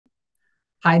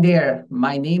Hi there.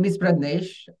 My name is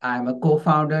Pradnesh. I'm a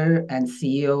co-founder and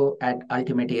CEO at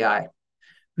Ultimate AI.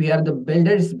 We are the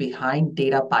builders behind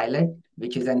DataPilot,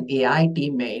 which is an AI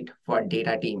team made for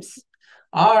data teams.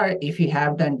 Or if you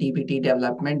have done DBT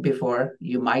development before,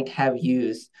 you might have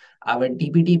used our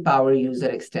DBD Power User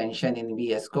extension in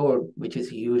VS Code, which is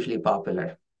hugely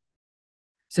popular.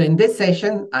 So in this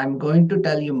session, I'm going to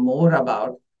tell you more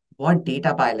about what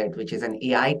DataPilot, which is an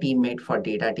AI team made for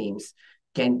data teams,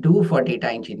 can do for data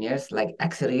engineers, like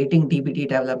accelerating DBT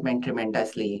development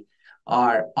tremendously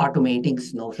or automating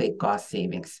Snowflake cost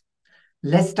savings.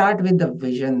 Let's start with the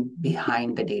vision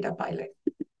behind the DataPilot.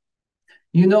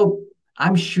 You know,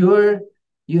 I'm sure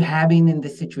you have been in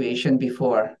this situation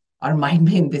before or might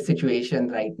be in this situation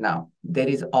right now. There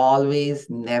is always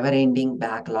never-ending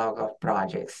backlog of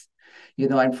projects.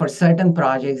 And for certain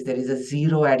projects, there is a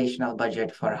zero additional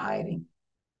budget for hiring.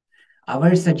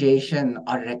 Our suggestion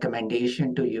or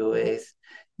recommendation to you is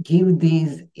give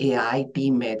these AI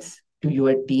teammates to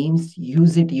your teams,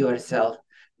 use it yourself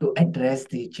to address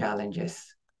these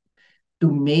challenges,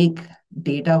 to make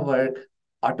data work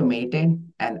automated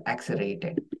and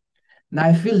accelerated. Now,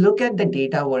 if you look at the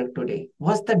data work today,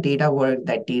 what's the data work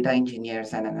that data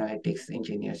engineers and analytics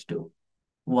engineers do?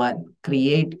 One,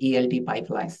 create ELT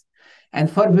pipelines,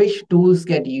 and for which tools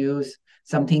get used,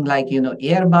 something like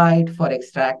Airbyte for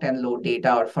extract and load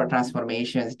data, or for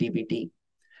transformations, DBT.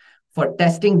 For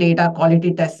testing data,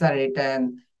 quality tests are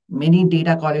written. Many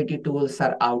data quality tools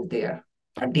are out there.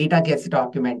 Our data gets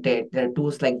documented. There are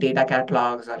tools like data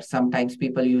catalogs, or sometimes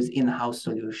people use in-house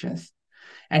solutions.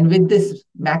 And with this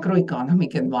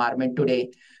macroeconomic environment today,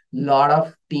 a lot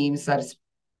of teams are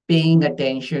paying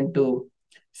attention to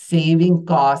saving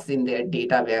costs in their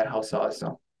data warehouse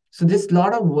also. So there's a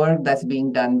lot of work that's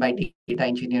being done by data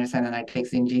engineers and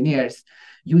analytics engineers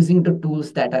using the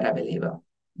tools that are available.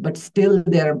 But still,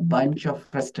 there are a bunch of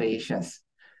frustrations.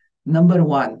 Number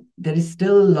one, there is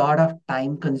still a lot of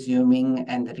time consuming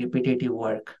and repetitive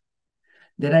work.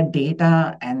 There are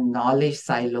data and knowledge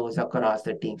silos across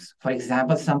the teams. For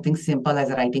example, something simple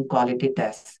as writing quality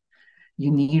tests.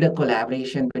 You need a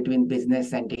collaboration between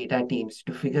business and data teams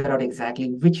to figure out exactly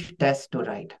which test to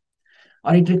write.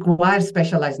 Or it requires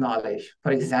specialized knowledge.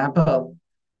 For example,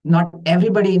 not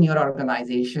everybody in your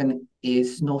organization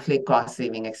is Snowflake cost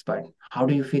saving expert. How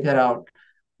do you figure out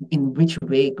in which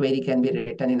way query can be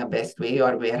written in the best way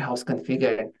or warehouse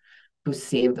configured to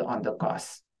save on the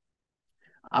costs?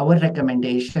 Our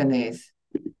recommendation is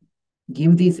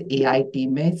give these AI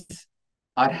teammates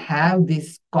or have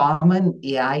this common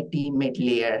AI teammate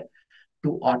layer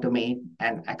to automate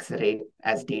and accelerate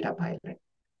as DataPilot.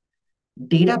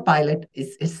 DataPilot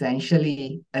is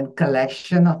essentially a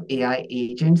collection of AI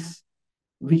agents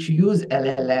which use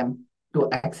LLM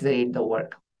to accelerate the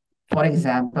work. For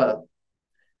example,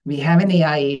 we have an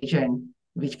AI agent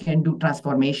which can do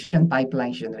transformation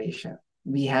pipeline generation.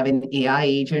 We have an AI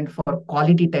agent for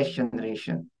quality test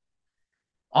generation,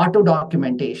 auto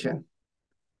documentation.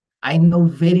 I know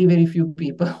very, very few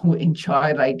people who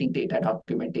enjoy writing data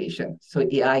documentation. So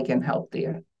AI can help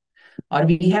there. Or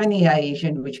we have an AI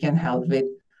agent which can help with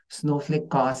Snowflake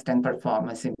cost and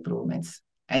performance improvements.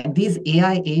 And these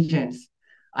AI agents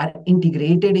are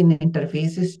integrated in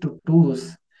interfaces to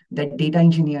tools that data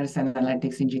engineers and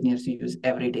analytics engineers use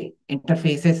every day.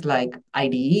 Interfaces like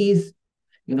IDEs,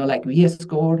 like VS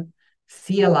Code,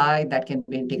 CLI that can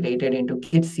be integrated into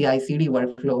Git CI/CD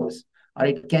workflows, or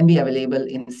it can be available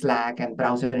in Slack and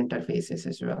browser interfaces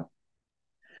as well.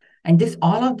 And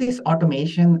all of this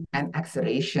automation and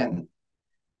acceleration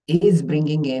is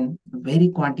bringing in very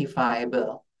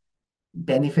quantifiable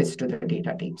benefits to the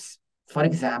data teams. For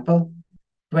example,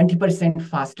 20%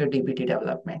 faster DBT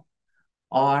development,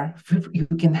 or you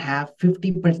can have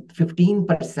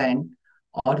 15%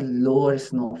 or lower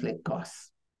Snowflake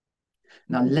costs.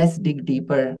 Now let's dig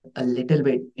deeper a little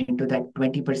bit into that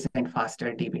 20%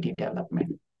 faster DBT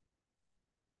development.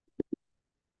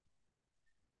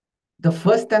 The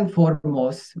first and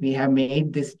foremost, we have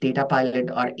made this DataPilot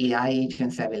or AI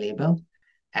agents available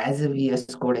as a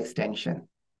VS Code extension.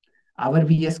 Our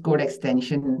VS Code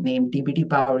extension named DBD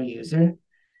Power User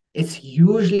is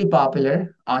hugely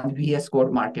popular on VS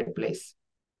Code Marketplace.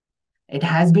 It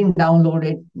has been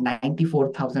downloaded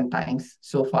 94,000 times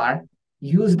so far,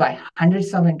 used by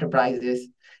hundreds of enterprises,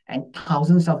 and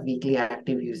thousands of weekly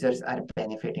active users are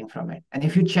benefiting from it. And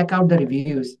if you check out the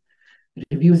reviews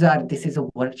are, this is a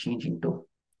work-changing tool.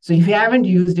 So if you haven't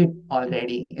used it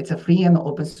already, it's a free and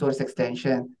open source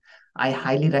extension. I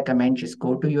highly recommend just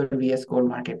go to your VS Code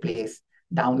Marketplace,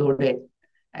 download it,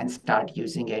 and start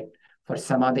using it for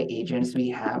some of the agents we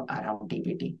have around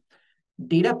DBT.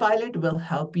 DataPilot will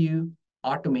help you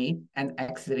automate, and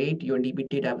accelerate your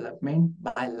DBT development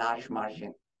by a large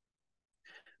margin.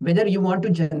 Whether you want to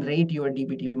generate your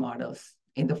DBT models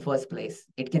in the first place,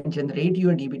 it can generate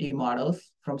your DBT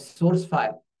models from source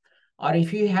file, or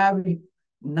if you have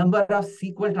number of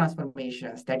SQL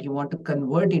transformations that you want to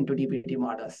convert into DBT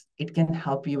models, it can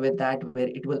help you with that, where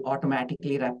it will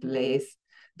automatically replace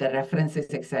the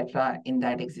references, etc., in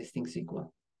that existing SQL.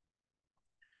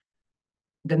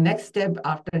 The next step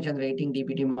after generating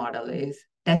DBT model is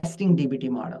testing DBT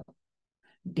model.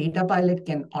 DataPilot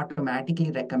can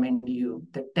automatically recommend you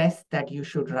the test that you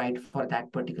should write for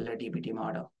that particular DBT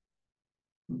model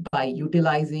by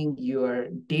utilizing your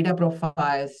data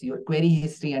profiles, your query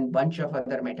history, and bunch of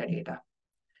other metadata.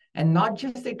 And not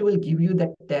just it will give you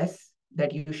the test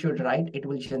that you should write, it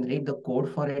will generate the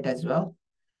code for it as well.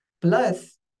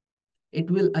 Plus, it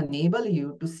will enable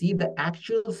you to see the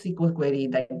actual SQL query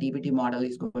that DBT model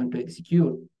is going to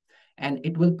execute, and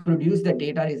it will produce the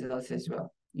data results as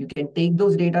well. You can take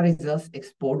those data results,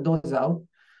 export those out,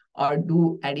 or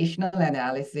do additional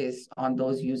analysis on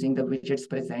those using the widgets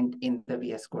present in the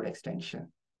VS Code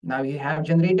extension. Now you have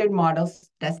generated models,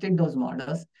 tested those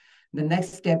models. The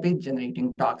next step is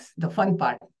generating talks, the fun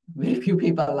part. Very few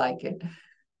people like it.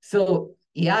 So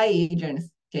AI agents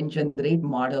can generate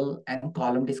model and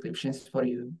column descriptions for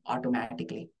you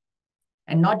automatically.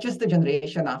 And not just the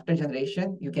generation, after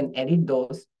generation, you can edit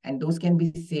those, and those can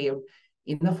be saved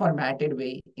in a formatted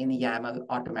way in YAML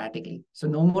automatically. So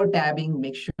no more tabbing,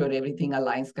 make sure everything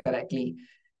aligns correctly.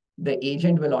 The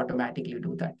agent will automatically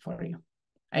do that for you.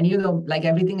 And you know, like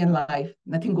everything in life,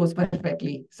 nothing goes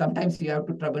perfectly. Sometimes you have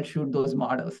to troubleshoot those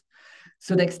models.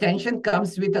 So the extension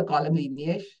comes with a column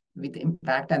lineage, with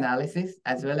impact analysis,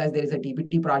 as well as there is a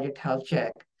DBT project health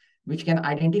check, which can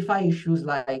identify issues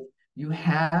like you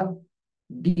have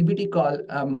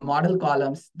DBT model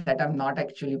columns that are not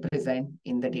actually present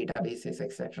in the databases,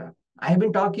 etc. I have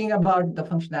been talking about the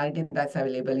functionality that's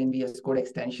available in VS Code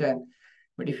extension,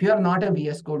 but if you are not a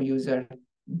VS Code user,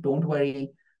 don't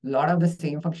worry. A lot of the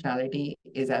same functionality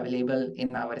is available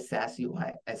in our SaaS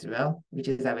UI as well, which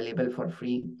is available for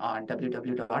free on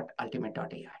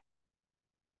www.ultimate.ai.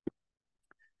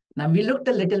 Now we looked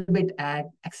a little bit at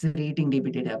accelerating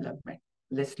DBT development.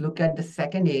 Let's look at the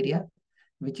second area,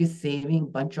 which is saving a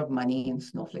bunch of money in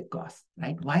Snowflake costs,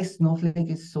 right? Why Snowflake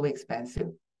is so expensive,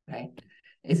 right?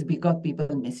 It's because people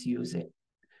misuse it.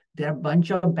 There are a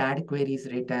bunch of bad queries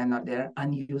written, or there are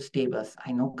unused tables.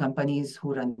 I know companies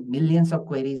who run millions of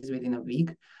queries within a week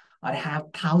or have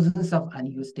thousands of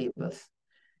unused tables.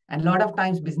 And a lot of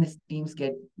times business teams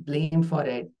get blamed for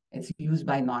it. It's used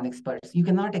by non-experts. You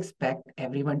cannot expect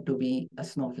everyone to be a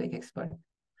Snowflake expert.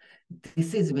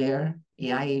 This is where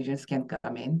AI agents can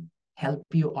come in, help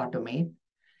you automate,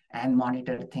 and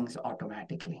monitor things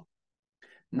automatically.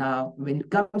 Now, when it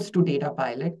comes to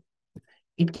DataPilot,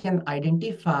 it can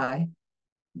identify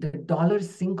the dollar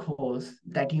sinkholes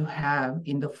that you have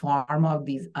in the form of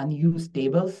these unused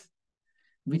tables,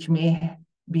 which may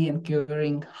be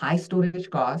incurring high storage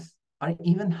costs or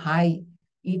even high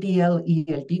ETL,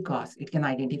 ELT costs. It can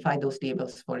identify those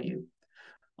tables for you.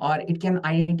 Or it can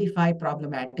identify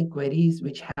problematic queries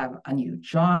which have unused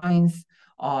joins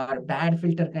or bad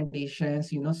filter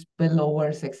conditions,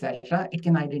 spillovers, etc. It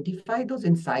can identify those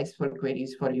insights for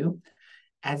queries for you,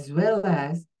 as well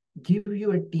as give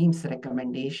your teams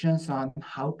recommendations on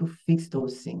how to fix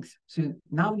those things. So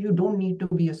now you don't need to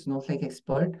be a Snowflake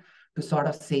expert to sort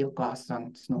of save costs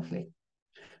on Snowflake.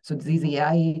 So these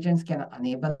AI agents can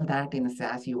enable that in a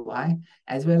SaaS UI,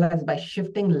 as well as by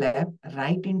shifting left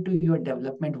right into your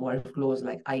development workflows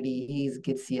like IDEs,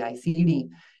 Git CI/CD,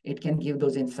 it can give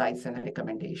those insights and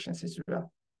recommendations as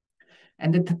well.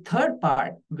 And the third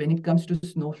part, when it comes to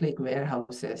Snowflake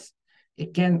warehouses,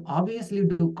 it can obviously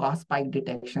do cost spike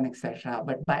detection, etc.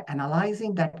 But by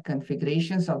analyzing that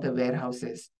configurations of the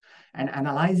warehouses and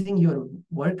analyzing your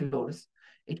workloads,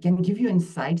 it can give you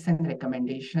insights and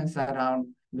recommendations around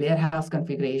warehouse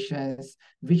configurations,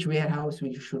 which warehouse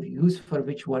you should use for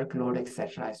which workload,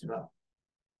 etc. as well.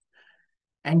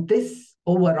 And this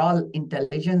overall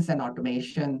intelligence and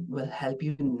automation will help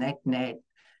you net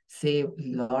save a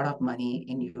lot of money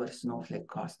in your Snowflake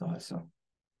cost also.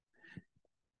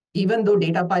 Even though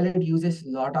DataPilot uses a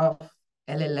lot of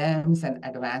LLMs and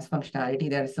advanced functionality,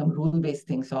 there are some rule-based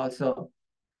things also.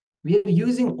 We are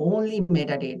using only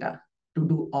metadata to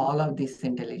do all of this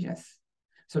intelligence.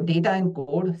 So data and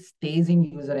code stays in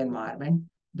user environment.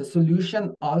 The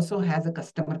solution also has a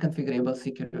customer configurable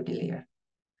security layer.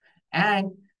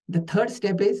 And the third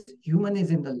step is human is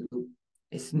in the loop.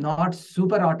 It's not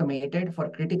super automated. For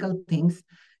critical things,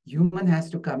 human has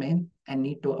to come in and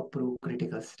need to approve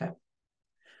critical step.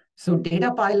 So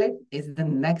DataPilot is the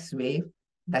next wave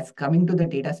that's coming to the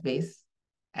data space.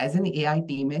 As an AI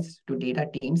team is to data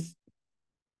teams,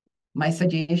 my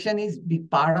suggestion is be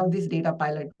part of this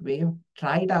DataPilot wave.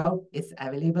 Try it out. It's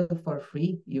available for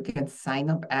free. You can sign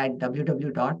up at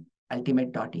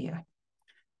www.ultimate.ai.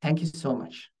 Thank you so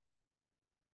much.